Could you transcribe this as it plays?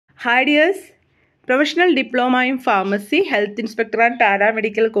Hi dears, Professional Diploma in Pharmacy, Health Inspector and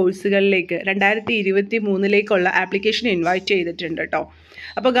Paramedical കോഴ്സുകളിലേക്ക് 2023 application invite ചെയ്തിട്ടുണ്ട് കേട്ടോ.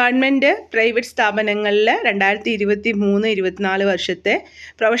 അപ്പോൾ ഗവൺമെൻറ് പ്രൈവറ്റ് സ്ഥാപനങ്ങളിൽ 2023-24 വർഷത്തെ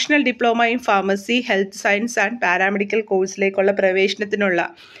professional diploma in pharmacy, health science and paramedical കോഴ്സിലേക്കുള്ള പ്രവേശനത്തിനുള്ള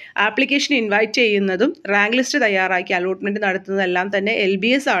application invite ചെയ്യുന്നതും rank list തയ്യാറാക്കി allotment നടത്തുന്നതെല്ലാം തന്നെ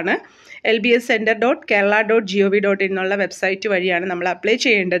LBS ആണ്. lbscenter.kerala.gov.in എന്നുള്ള വെബ്സൈറ്റ് വഴിയാണ് നമ്മൾ അപ്ലൈ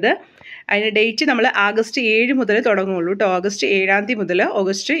ചെയ്യേണ്ടത്. അതിന് ഡേറ്റ് നമ്മൾ ആഗസ്റ്റ് 7 മുതൽ തുടങ്ങുള്ളൂ കേട്ടോ. ആഗസ്റ്റ് 7 മുതൽ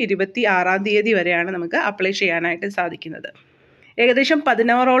ഓഗസ്റ്റ് 26 വരെയാണ് നമുക്ക് അപ്ലൈ ചെയ്യാനായിട്ട് സാധിക്കുന്നത്. ഏകദേശം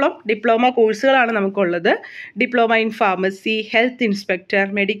 16ഓളം ഡിപ്ലോമ കോഴ്സുകളാണ് നമുക്കുള്ളത്. Diploma in pharmacy, health inspector,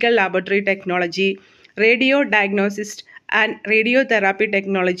 medical laboratory technology, radio ഡയഗ്നോസിസ്റ്റ് and radiotherapy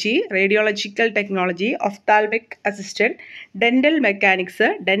technology, radiological technology, ophthalmic assistant, dental mechanics,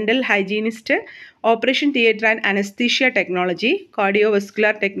 dental hygienist, operation theatre and anesthesia technology,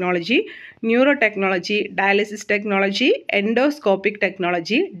 cardiovascular technology, neurotechnology, dialysis technology, endoscopic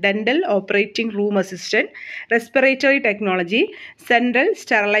technology, dental operating room assistant, respiratory technology, central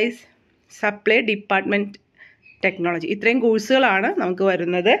sterilized supply department technology. ഇത്രയും കോഴ്സുകളാണ് നമുക്ക്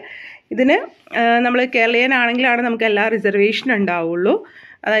വരുന്നത്. ഇതിന് നമ്മൾ കേരളീയനാണെങ്കിലാണ് നമുക്ക് എല്ലാ റിസർവേഷനും ഉണ്ടാവുള്ളൂ.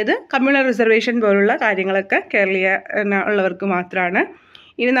 അതായത് കമ്മ്യൂണൽ റിസർവേഷൻ പോലുള്ള കാര്യങ്ങളൊക്കെ കേരളീയ ഉള്ളവർക്ക് മാത്രമാണ്.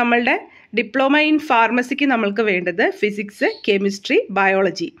 ഇനി നമ്മളുടെ ഡിപ്ലോമ ഇൻ ഫാർമസിക്ക് നമ്മൾക്ക് വേണ്ടത് ഫിസിക്സ്, കെമിസ്ട്രി,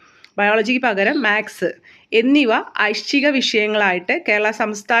 ബയോളജിക്ക് പകരം മാത്സ് എന്നിവ ഐച്ഛിക വിഷയങ്ങളായിട്ട് കേരള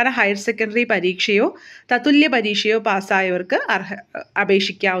സംസ്ഥാന ഹയർ സെക്കൻഡറി പരീക്ഷയോ തത്തുല്യ പരീക്ഷയോ പാസ്സായവർക്ക്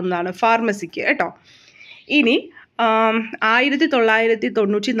അപേക്ഷിക്കാവുന്നതാണ് ഫാർമസിക്ക് കേട്ടോ. ഇനി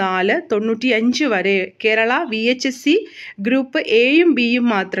 1994-95 വരെ കേരള VHSC ഗ്രൂപ്പ് എയും ബിയും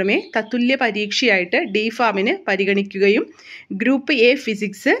മാത്രമേ തത്തുല്യ പരീക്ഷയായിട്ട് DPharmന് പരിഗണിക്കുകയും group A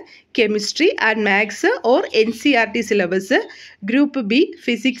physics, chemistry and maths or NCERT syllabus, group B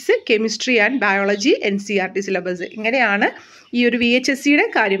physics, chemistry and biology NCERT syllabus, ഇങ്ങനെയാണ് ഈ ഒരു VHSCയുടെ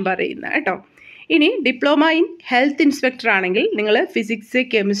കാര്യം പറയുന്നത് കേട്ടോ. ഇനി ഡിപ്ലോമ ഇൻ ഹെൽത്ത് ഇൻസ്പെക്ടർ ആണെങ്കിൽ നിങ്ങൾ ഫിസിക്സ്,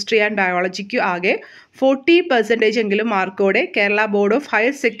 കെമിസ്ട്രി ആൻഡ് ബയോളജിക്ക് ആകെ 40% എങ്കിലും മാർക്കോടെ Kerala board of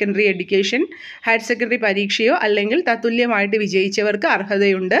higher secondary education higher secondary പരീക്ഷയോ അല്ലെങ്കിൽ തത്തുല്യമായിട്ട് വിജയിച്ചവർക്ക്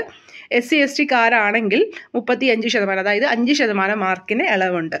അർഹതയുണ്ട്. SC/ST കാരാണെങ്കിൽ 35%, അതായത് 5% മാർക്കിന്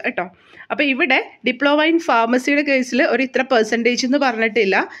ഇളവുണ്ട് കേട്ടോ. അപ്പോൾ ഇവിടെ ഡിപ്ലോമ ഇൻ ഫാർമസിയുടെ കേസിൽ ഒരു ഇത്ര പെർസെൻറ്റേജ് എന്ന്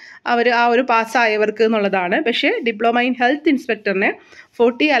പറഞ്ഞിട്ടില്ല, അവർ ആ ഒരു പാസ്സായവർക്ക് എന്നുള്ളതാണ്. പക്ഷേ ഡിപ്ലോമ ഇൻ ഹെൽത്ത് ഇൻസ്പെക്ടറിന്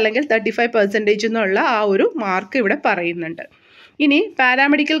 40 അല്ലെങ്കിൽ 35% എന്നുള്ള ആ ഒരു മാർക്ക് ഇവിടെ പറയുന്നുണ്ട്. ഇനി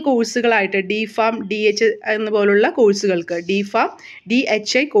പാരാമെഡിക്കൽ കോഴ്സുകളായിട്ട് DPharm, DH എന്നുപോലുള്ള കോഴ്സുകൾക്ക് DPharm,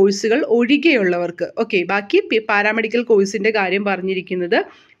 DHI കോഴ്സുകൾ ഒഴികെയുള്ളവർക്ക് ബാക്കി പാരാമെഡിക്കൽ കോഴ്സിൻ്റെ കാര്യം പറഞ്ഞിരിക്കുന്നത്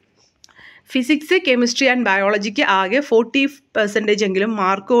ഫിസിക്സ്, കെമിസ്ട്രി ആൻഡ് ബയോളജിക്ക് ആകെ 40% എങ്കിലും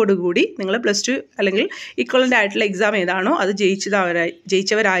മാർക്കോടുകൂടി നിങ്ങൾ +2 അല്ലെങ്കിൽ ഇക്വലൻ്റ് ആയിട്ടുള്ള എക്സാം ഏതാണോ അത്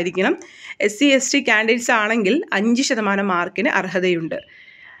ജയിച്ചവരായിരിക്കണം. SC/ST കാൻഡിഡേറ്റ്സ് ആണെങ്കിൽ 5% മാർക്കിന് അർഹതയുണ്ട്.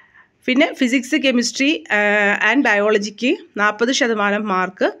 പിന്നെ ഫിസിക്സ്, കെമിസ്ട്രി ആൻഡ് ബയോളജിക്ക് 40%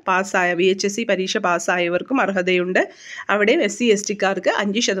 മാർക്ക് പാസ്സായ VHSC പരീക്ഷ പാസ്സായവർക്കും അർഹതയുണ്ട്. അവിടെ SC/STക്കാർക്ക്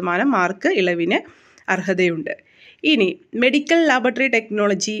 5% മാർക്ക് ഇളവിന് അർഹതയുണ്ട്. ഇനി medical laboratory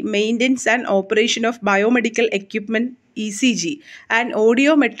technology, maintenance and operation of biomedical equipment ECG and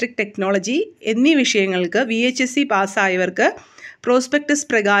audiometric technology എന്നീ വിഷയങ്ങൾക്ക് VHSC പാസ്സായവർക്ക് പ്രോസ്പെക്ടസ്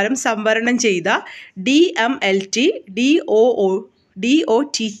പ്രകാരം സംവരണം ചെയ്ത DMLT,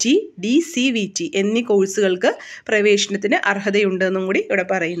 DOTT, DCVT എന്നീ കോഴ്സുകൾക്ക് പ്രവേശനത്തിന് അർഹതയുണ്ടെന്നും കൂടി ഇവിടെ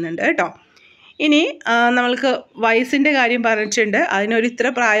പറയുന്നുണ്ട് കേട്ടോ. ഇനി നമ്മൾക്ക് വയസ്സിൻ്റെ കാര്യം പറഞ്ഞിട്ടുണ്ട്. അതിനൊരു ഇത്ര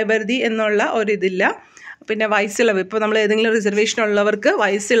പ്രായപരിധി എന്നുള്ള ഒരിതില്ല. പിന്നെ വയസ്സിളവ്, ഇപ്പോൾ നമ്മൾ ഏതെങ്കിലും റിസർവേഷൻ ഉള്ളവർക്ക്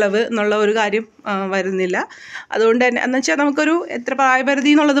വയസ്സിളവ് എന്നുള്ള ഒരു കാര്യം വരുന്നില്ല. അതുകൊണ്ട് തന്നെ എന്ന് വെച്ചാൽ നമുക്കൊരു എത്ര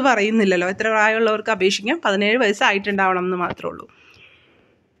പ്രായപരിധി എന്നുള്ളത് പറയുന്നില്ലല്ലോ. എത്ര പ്രായമുള്ളവർക്ക് അപേക്ഷിക്കാം, 17 വയസ്സായിട്ടുണ്ടാവണം എന്ന് മാത്രമേ ഉള്ളൂ.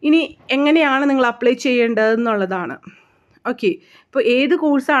 ഇനി എങ്ങനെയാണ് നിങ്ങൾ അപ്ലൈ ചെയ്യേണ്ടതെന്നുള്ളതാണ്. ഇപ്പോൾ ഏത്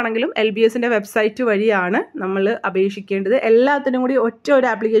കോഴ്സാണെങ്കിലും LBSൻ്റെ വെബ്സൈറ്റ് വഴിയാണ് നമ്മൾ അപേക്ഷിക്കേണ്ടത്. എല്ലാത്തിനും കൂടി ഒറ്റ ഒരു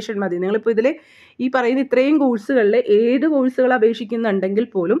ആപ്ലിക്കേഷൻ മതി. നിങ്ങളിപ്പോൾ ഇതിൽ ഈ പറയുന്ന ഇത്രയും കോഴ്സുകളിൽ ഏത് കോഴ്സുകൾ അപേക്ഷിക്കുന്നുണ്ടെങ്കിൽ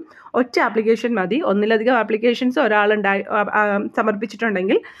പോലും ഒറ്റ ആപ്ലിക്കേഷൻ മതി. ഒന്നിലധികം ആപ്ലിക്കേഷൻസ്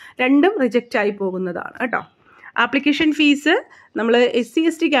സമർപ്പിച്ചിട്ടുണ്ടെങ്കിൽ രണ്ടും റിജക്റ്റ് ആയി പോകുന്നതാണ് കേട്ടോ. ആപ്ലിക്കേഷൻ ഫീസ് നമ്മൾ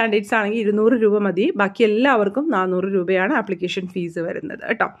SC/ST കാൻഡിഡേറ്റ്സ് ആണെങ്കിൽ 200 രൂപ മതി. ബാക്കി എല്ലാവർക്കും 400 രൂപയാണ് ആപ്ലിക്കേഷൻ ഫീസ് വരുന്നത്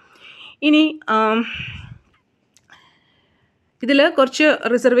കേട്ടോ. ഇനി ഇതിൽ കുറച്ച്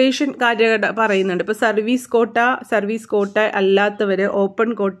റിസർവേഷൻ കാര്യം പറയുന്നുണ്ട്. ഇപ്പോൾ സർവീസ് കോട്ട അല്ലാത്തവർ ഓപ്പൺ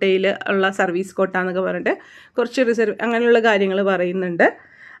കോട്ടയിൽ ഉള്ള സർവീസ് കോട്ട എന്നൊക്കെ പറഞ്ഞിട്ട് കുറച്ച് അങ്ങനെയുള്ള കാര്യങ്ങൾ പറയുന്നുണ്ട്.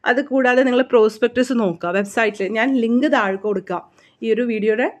 അതുകൂടാതെ നിങ്ങൾ പ്രോസ്പെക്ടസ് നോക്കുക വെബ്സൈറ്റിൽ. ഞാൻ ലിങ്ക് താഴെ കൊടുക്കാം. ഈ ഒരു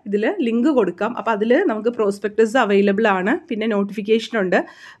വീഡിയോയുടെ ഇതിൽ ലിങ്ക് കൊടുക്കാം. അപ്പോൾ അതിൽ നമുക്ക് പ്രോസ്പെക്ടസ് അവൈലബിൾ ആണ്, പിന്നെ നോട്ടിഫിക്കേഷൻ ഉണ്ട്.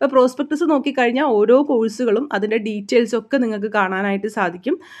 അപ്പോൾ പ്രോസ്പെക്ടസ് നോക്കിക്കഴിഞ്ഞാൽ ഓരോ കോഴ്സുകളും അതിൻ്റെ ഡീറ്റെയിൽസ് ഒക്കെ നിങ്ങൾക്ക് കാണാനായിട്ട്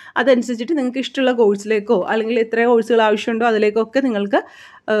സാധിക്കും. അതനുസരിച്ചിട്ട് നിങ്ങൾക്ക് ഇഷ്ടമുള്ള കോഴ്സിലേക്കോ അല്ലെങ്കിൽ എത്ര കോഴ്സുകൾ ആവശ്യമുണ്ടോ അതിലേക്കൊക്കെ നിങ്ങൾക്ക്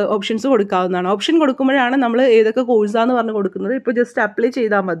ഓപ്ഷൻസ് കൊടുക്കാവുന്നതാണ്. ഓപ്ഷൻ കൊടുക്കുമ്പോഴാണ് നമ്മൾ ഏതൊക്കെ കോഴ്സാണെന്ന് പറഞ്ഞ് കൊടുക്കുന്നത്. ഇപ്പോൾ ജസ്റ്റ് അപ്ലൈ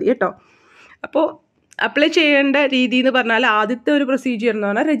ചെയ്താൽ മതി കേട്ടോ. അപ്പോൾ അപ്ലൈ ചെയ്യേണ്ട രീതി എന്ന് പറഞ്ഞാൽ ആദ്യത്തെ ഒരു പ്രൊസീജിയർ എന്ന്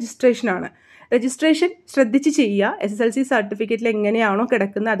പറഞ്ഞാൽ രജിസ്ട്രേഷനാണ്. രജിസ്ട്രേഷൻ ശ്രദ്ധിച്ച് ചെയ്യുക. SSLC സർട്ടിഫിക്കറ്റിൽ എങ്ങനെയാണോ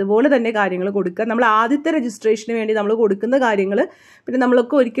കിടക്കുന്നത് അതുപോലെ തന്നെ കാര്യങ്ങൾ കൊടുക്കുക. നമ്മൾ ആദ്യത്തെ രജിസ്ട്രേഷന് വേണ്ടി നമ്മൾ കൊടുക്കുന്ന കാര്യങ്ങൾ പിന്നെ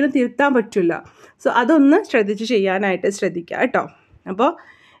നമ്മളൊക്കെ ഒരിക്കലും തിരുത്താൻ പറ്റില്ല. സോ അതൊന്ന് ശ്രദ്ധിച്ച് ചെയ്യാനായിട്ട് ശ്രദ്ധിക്കുക കേട്ടോ. അപ്പോൾ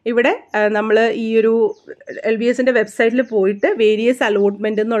ഇവിടെ നമ്മൾ ഈ ഒരു LBSൻ്റെ വെബ്സൈറ്റിൽ പോയിട്ട് വേരിയസ്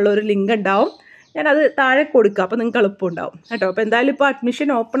അലോട്ട്മെൻറ്റ് എന്നുള്ള ഒരു ലിങ്ക് ഉണ്ടാവും. ഞാനത് താഴെ കൊടുക്കുക, അപ്പോൾ നിങ്ങൾക്ക് എളുപ്പമുണ്ടാവും കേട്ടോ. അപ്പോൾ എന്തായാലും ഇപ്പോൾ അഡ്മിഷൻ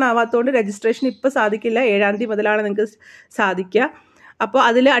ഓപ്പൺ ആവാത്തതുകൊണ്ട് രജിസ്ട്രേഷൻ ഇപ്പോൾ സാധിക്കില്ല. 7-ാം തീയതി മുതലാണ് നിങ്ങൾക്ക് സാധിക്കുക. അപ്പോൾ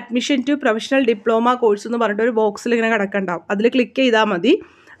അതിൽ admission to professional diploma course എന്ന് പറഞ്ഞിട്ട് ഒരു ബോക്സിൽ ഇങ്ങനെ കിടക്കണ്ടാവും. അതിൽ ക്ലിക്ക് ചെയ്താൽ മതി.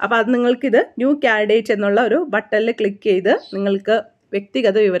 അപ്പോൾ അത് നിങ്ങൾക്കിത് ന്യൂ കാൻഡിഡേറ്റ് എന്നുള്ള ഒരു ബട്ടണിൽ ക്ലിക്ക് ചെയ്ത് നിങ്ങൾക്ക്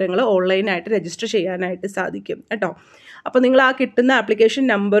വ്യക്തിഗത വിവരങ്ങൾ ഓൺലൈനായിട്ട് രജിസ്റ്റർ ചെയ്യാനായിട്ട് സാധിക്കും കേട്ടോ. അപ്പോൾ നിങ്ങൾ ആ കിട്ടുന്ന ആപ്ലിക്കേഷൻ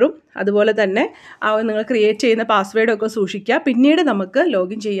നമ്പറും അതുപോലെ തന്നെ നിങ്ങൾ ക്രിയേറ്റ് ചെയ്യുന്ന പാസ്വേഡും ഒക്കെ സൂക്ഷിക്കുക. പിന്നീട് നമുക്ക്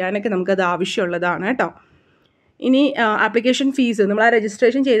ലോഗിൻ ചെയ്യാനൊക്കെ നമുക്കത് ആവശ്യമുള്ളതാണ് കേട്ടോ. ഇനി ആപ്ലിക്കേഷൻ ഫീസ് നമ്മൾ ആ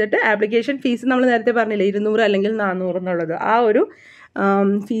രജിസ്ട്രേഷൻ ചെയ്തിട്ട് ആപ്ലിക്കേഷൻ ഫീസ് നമ്മൾ നേരത്തെ പറഞ്ഞില്ലേ 200 അല്ലെങ്കിൽ 400 എന്നുള്ളത്, ആ ഒരു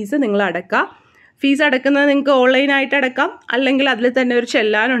ഫീസ് നിങ്ങൾ അടക്കുക. ഫീസ് അടക്കുന്നത് നിങ്ങൾക്ക് ഓൺലൈനായിട്ട് അടക്കാം, അല്ലെങ്കിൽ അതിൽ തന്നെ ഒരു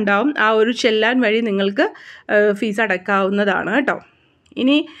ചെല്ലാനുണ്ടാവും. ആ ഒരു ചെല്ലാൻ വഴി നിങ്ങൾക്ക് ഫീസ് അടക്കാവുന്നതാണ് കേട്ടോ.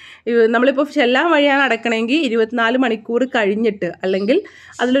 ഇനി നമ്മളിപ്പോൾ ചെല്ലാൻ വഴിയാണ് അടക്കണമെങ്കിൽ 24 മണിക്കൂർ കഴിഞ്ഞിട്ട് അല്ലെങ്കിൽ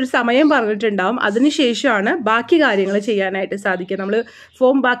അതിലൊരു സമയം പറഞ്ഞിട്ടുണ്ടാവും. അതിനുശേഷമാണ് ബാക്കി കാര്യങ്ങൾ ചെയ്യാനായിട്ട് സാധിക്കുക. നമ്മൾ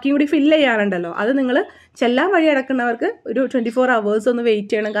ഫോം ബാക്കിയും കൂടി ഫില്ല് ചെയ്യാനുണ്ടല്ലോ, അത് നിങ്ങൾ ചെല്ലാൻ വഴി അടക്കുന്നവർക്ക് ഒരു 24 hours ഒന്ന്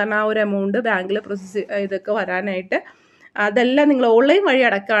വെയിറ്റ് ചെയ്യണം. കാരണം ആ ഒരു എമൗണ്ട് ബാങ്കിൽ പ്രോസസ് ഇതൊക്കെ വരാനായിട്ട്. അതെല്ലാം നിങ്ങൾ ഓൺലൈൻ വഴി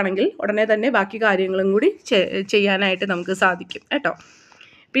അടക്കുകയാണെങ്കിൽ ഉടനെ തന്നെ ബാക്കി കാര്യങ്ങളും കൂടി ചെയ്യാനായിട്ട് നമുക്ക് സാധിക്കും കേട്ടോ.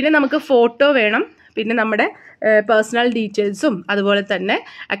 പിന്നെ നമുക്ക് ഫോട്ടോ വേണം, പിന്നെ നമ്മുടെ പേഴ്സണൽ ഡീറ്റെയിൽസും അതുപോലെ തന്നെ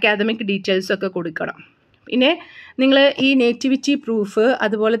അക്കാദമിക് ഡീറ്റെയിൽസും ഒക്കെ കൊടുക്കണം. പിന്നെ നിങ്ങൾ ഈ നേറ്റിവിറ്റി പ്രൂഫ്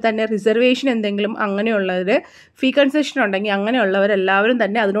അതുപോലെ തന്നെ റിസർവേഷൻ എന്തെങ്കിലും അങ്ങനെയുള്ളവർ ഫീ കൺസെഷൻ ഉണ്ടെങ്കിൽ അങ്ങനെയുള്ളവരെല്ലാവരും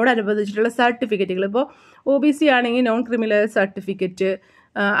തന്നെ അതിനോടനുബന്ധിച്ചിട്ടുള്ള സർട്ടിഫിക്കറ്റുകൾ, ഇപ്പോൾ OBC ആണെങ്കിൽ നോൺ ക്രിമിനൽ സർട്ടിഫിക്കറ്റ്,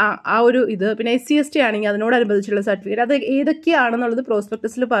 ആ ഒരു ഇത്, പിന്നെ SC/ST ആണെങ്കിൽ അതിനോടനുബന്ധിച്ചുള്ള സർട്ടിഫിക്കറ്റ്, അത് ഏതൊക്കെയാണെന്നുള്ളത്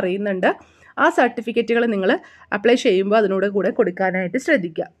പ്രോസ്പെക്ടസിൽ പറയുന്നുണ്ട്. ആ സർട്ടിഫിക്കറ്റുകൾ നിങ്ങൾ അപ്ലൈ ചെയ്യുമ്പോൾ അതിനോട് കൂടെ കൊടുക്കാനായിട്ട്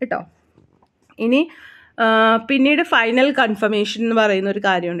ശ്രദ്ധിക്കുക കേട്ടോ. ഇനി പിന്നീട് ഫൈനൽ കൺഫർമേഷൻ എന്ന് പറയുന്ന ഒരു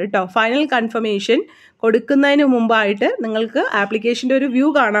കാര്യമുണ്ട് കേട്ടോ. ഫൈനൽ കൺഫർമേഷൻ കൊടുക്കുന്നതിന് മുമ്പായിട്ട് നിങ്ങൾക്ക് ആപ്ലിക്കേഷൻ്റെ ഒരു വ്യൂ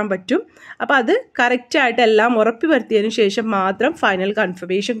കാണാൻ പറ്റും. അപ്പോൾ അത് കറക്റ്റായിട്ട് എല്ലാം ഉറപ്പി വരുത്തിയതിന് ശേഷം മാത്രം ഫൈനൽ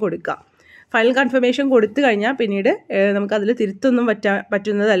കൺഫർമേഷൻ കൊടുക്കുക. ഫൈനൽ കൺഫർമേഷൻ കൊടുത്തു കഴിഞ്ഞാൽ പിന്നീട് നമുക്കതിൽ തിരുത്തൊന്നും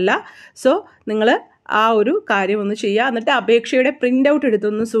പറ്റുന്നതല്ല. സോ നിങ്ങൾ ആ ഒരു കാര്യം ഒന്ന് ചെയ്യുക. എന്നിട്ട് അപേക്ഷയുടെ പ്രിൻ്റ് ഔട്ട്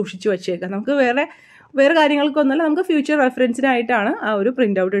എടുത്തൊന്ന് സൂക്ഷിച്ച് വച്ചേക്കാം. നമുക്ക് വേറെ കാര്യങ്ങൾക്കൊന്നുമല്ല, നമുക്ക് ഫ്യൂച്ചർ റെഫറൻസിനായിട്ടാണ് ആ ഒരു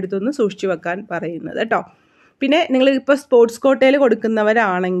പ്രിൻ്റ് ഔട്ട് എടുത്തൊന്ന് സൂക്ഷിച്ച് വെക്കാൻ പറയുന്നത് കേട്ടോ. പിന്നെ നിങ്ങൾ ഇപ്പോൾ സ്പോർട്സ് കോട്ടയിൽ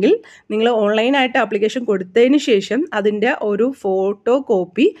കൊടുക്കുന്നവരാണെങ്കിൽ നിങ്ങൾ ഓൺലൈനായിട്ട് ആപ്ലിക്കേഷൻ കൊടുത്തതിന് ശേഷം അതിൻ്റെ ഒരു ഫോട്ടോ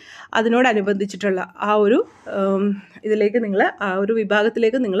കോപ്പി അതിനോടനുബന്ധിച്ചിട്ടുള്ള ആ ഒരു ഇതിലേക്ക് നിങ്ങൾ ആ ഒരു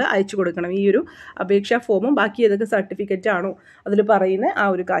വിഭാഗത്തിലേക്ക് നിങ്ങൾ അയച്ചു കൊടുക്കണം. ഈ ഒരു അപേക്ഷാ ഫോമും ബാക്കി ഏതൊക്കെ സർട്ടിഫിക്കറ്റ് ആണോ അതിൽ പറയുന്ന ആ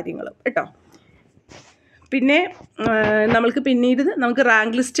ഒരു കാര്യങ്ങളും കേട്ടോ. പിന്നെ നമുക്ക്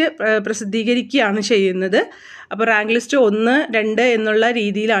റാങ്ക് ലിസ്റ്റ് പ്രസിദ്ധീകരിക്കുകയാണ് ചെയ്യുന്നത്. അപ്പോൾ റാങ്ക് ലിസ്റ്റ് 1, 2 എന്നുള്ള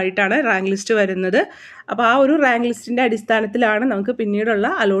രീതിയിലായിട്ടാണ് റാങ്ക് ലിസ്റ്റ് വരുന്നത്. അപ്പോൾ ആ ഒരു റാങ്ക് ലിസ്റ്റിൻ്റെ അടിസ്ഥാനത്തിലാണ് നമുക്ക് പിന്നീടുള്ള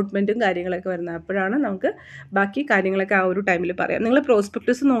അലോട്ട്മെൻറ്റും കാര്യങ്ങളൊക്കെ വരുന്നത്. അപ്പോഴാണ് നമുക്ക് ബാക്കി കാര്യങ്ങളൊക്കെ ആ ഒരു ടൈമിൽ പറയാം. നിങ്ങൾ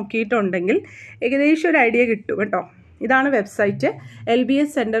പ്രോസ്പെക്ടസ് നോക്കിയിട്ടുണ്ടെങ്കിൽ ഏകദേശം ഒരു ഐഡിയ കിട്ടും കേട്ടോ. ഇതാണ് വെബ്സൈറ്റ്,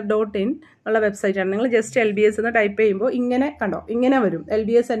 lbscenter.in ഉള്ള വെബ്സൈറ്റാണ്. നിങ്ങൾ ജസ്റ്റ് LBS എന്ന് ടൈപ്പ് ചെയ്യുമ്പോൾ ഇങ്ങനെ കണ്ടോ, ഇങ്ങനെ വരും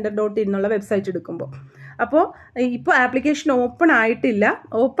lbscenter.in എന്നുള്ള വെബ്സൈറ്റ് എടുക്കുമ്പോൾ. അപ്പോൾ ഇപ്പോൾ ആപ്ലിക്കേഷൻ ഓപ്പൺ ആയിട്ടില്ല.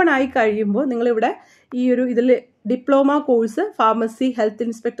 ഓപ്പൺ ആയി കഴിയുമ്പോൾ നിങ്ങളിവിടെ ഈ ഒരു ഇതിൽ diploma course pharmacy health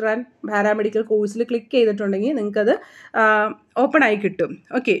inspector and paramedical കോഴ്സിൽ ക്ലിക്ക് ചെയ്തിട്ടുണ്ടെങ്കിൽ നിങ്ങൾക്കത് ഓപ്പൺ ആയി കിട്ടും.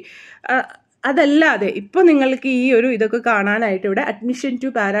 ഓക്കെ, അതല്ലാതെ ഇപ്പോൾ നിങ്ങൾക്ക് ഈ ഒരു ഇതൊക്കെ കാണാനായിട്ട് ഇവിടെ അഡ്മിഷൻ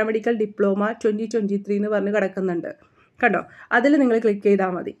ടു പാരാമെഡിക്കൽ ഡിപ്ലോമ 2023 എന്ന് പറഞ്ഞ് കിടക്കുന്നുണ്ട് കണ്ടോ. അതിൽ നിങ്ങൾ ക്ലിക്ക്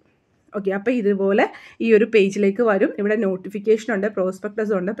ചെയ്താൽ മതി. ഓക്കെ, അപ്പോൾ ഇതുപോലെ ഈ ഒരു പേജിലേക്ക് വരും. ഇവിടെ നോട്ടിഫിക്കേഷൻ ഉണ്ട്,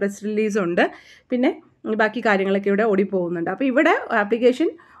 പ്രോസ്പെക്ടസ് ഉണ്ട്, പ്രസ് റിലീസ് ഉണ്ട്, പിന്നെ ബാക്കി കാര്യങ്ങളൊക്കെ ഇവിടെ ഓടിപ്പോകുന്നുണ്ട്. അപ്പോൾ ഇവിടെ ആപ്ലിക്കേഷൻ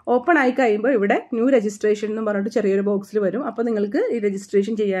ഓപ്പൺ ആയി കഴിയുമ്പോൾ ഇവിടെ ന്യൂ രജിസ്ട്രേഷൻ എന്ന് പറഞ്ഞിട്ട് ചെറിയൊരു ബോക്സിൽ വരും. അപ്പോൾ നിങ്ങൾക്ക് ഈ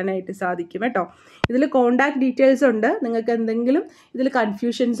രജിസ്ട്രേഷൻ ചെയ്യാനായിട്ട് സാധിക്കും കേട്ടോ. ഇതിൽ കോൺടാക്ട് ഡീറ്റെയിൽസ് ഉണ്ട്. നിങ്ങൾക്ക് എന്തെങ്കിലും ഇതിൽ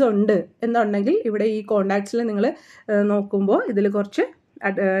കൺഫ്യൂഷൻസ് ഉണ്ട് എന്നുണ്ടെങ്കിൽ ഇവിടെ ഈ കോൺടാക്ട്സിൽ നിങ്ങൾ നോക്കുമ്പോൾ ഇതിൽ കുറച്ച്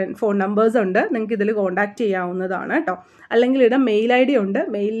ഫോൺ നമ്പേഴ്സ് ഉണ്ട്. നിങ്ങൾക്ക് ഇതിൽ കോൺടാക്ട് ചെയ്യാവുന്നതാണ് കേട്ടോ. അല്ലെങ്കിൽ ഇവിടെ മെയിൽ ID ഉണ്ട്.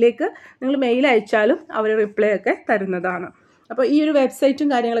 മെയിലിലേക്ക് നിങ്ങൾ മെയിൽ അയച്ചാലും അവർ റിപ്ലൈ ഒക്കെ തരുന്നതാണ്. അപ്പോൾ ഈ ഒരു വെബ്സൈറ്റും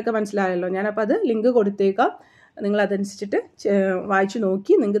കാര്യങ്ങളൊക്കെ മനസ്സിലായല്ലോ. ഞാനപ്പോൾ അത് ലിങ്ക് കൊടുത്തേക്കാം. നിങ്ങൾ അതനുസരിച്ചിട്ട് വായിച്ചു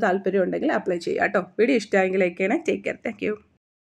നോക്കി നിങ്ങൾക്ക് താല്പര്യം ഉണ്ടെങ്കിൽ അപ്ലൈ ചെയ്യാം കേട്ടോ. വീഡിയോ ഇഷ്ടമായെങ്കിൽ ലൈക്ക് ചെയ്യണേ. Take care. Thank you.